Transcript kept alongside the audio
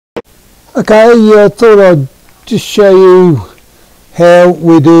Okay, I thought I'd just show you how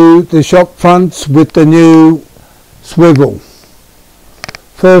we do the shop fronts with the new swivel.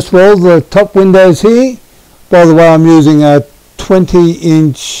 First of all, the top windows here. By the way, I'm using a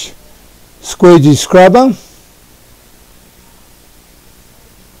 20-inch squeegee scrubber.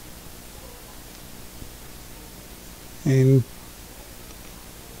 And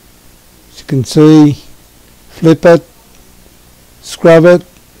as you can see, flip it, scrub it,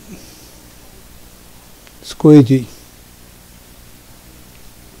 squeegee.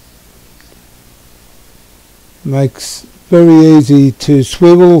 Makes very easy to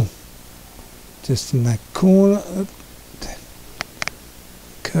swivel, just in that corner.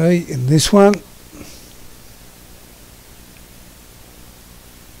 Okay, and this one.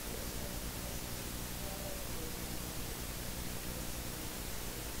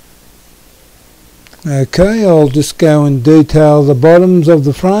 Okay, I'll just go and detail the bottoms of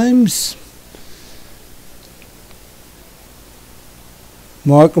the frames.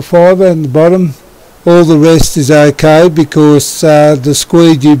 Microfiber in the bottom. All the rest is okay because the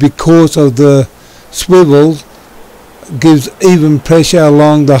squeegee, because of the swivel, gives even pressure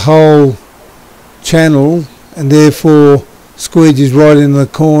along the whole channel and therefore squeegees right in the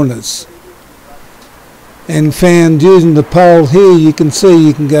corners. And found using the pole here, you can see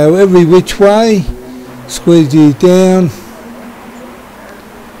you can go every which way, squeegee down.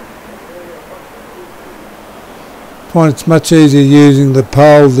 Find it's much easier using the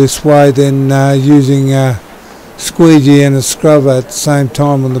pole this way than using a squeegee and a scrubber at the same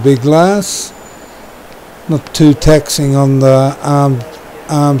time on the big glass. Not too taxing on the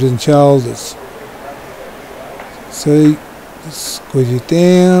arms and shoulders. See, squeegee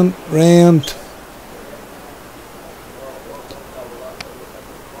down, round.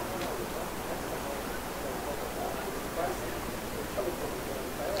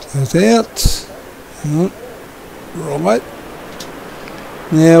 Goes out. Right.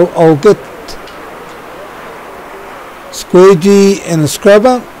 Now I'll get squeegee and a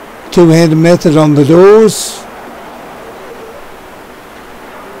scrubber, two-handed method on the doors.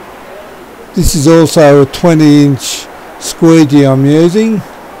 This is also a 20-inch squeegee I'm using.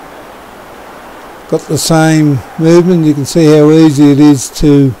 Got the same movement. You can see how easy it is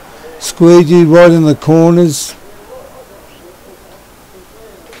to squeegee right in the corners.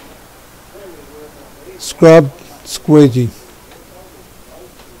 Scrub, squeegee.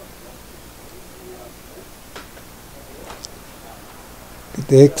 Get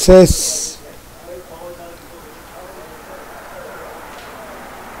the excess.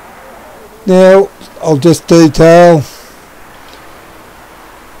 Now I'll just detail.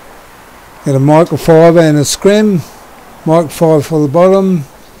 Get a microfiber and a scrim. Microfiber for the bottom,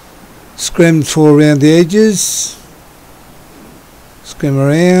 scrim for around the edges. Scrim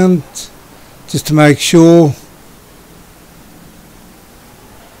around just to make sure.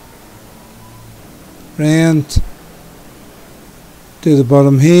 Round, do the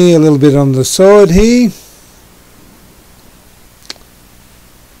bottom here, a little bit on the side here.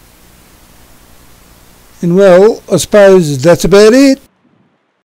 And well, I suppose that's about it.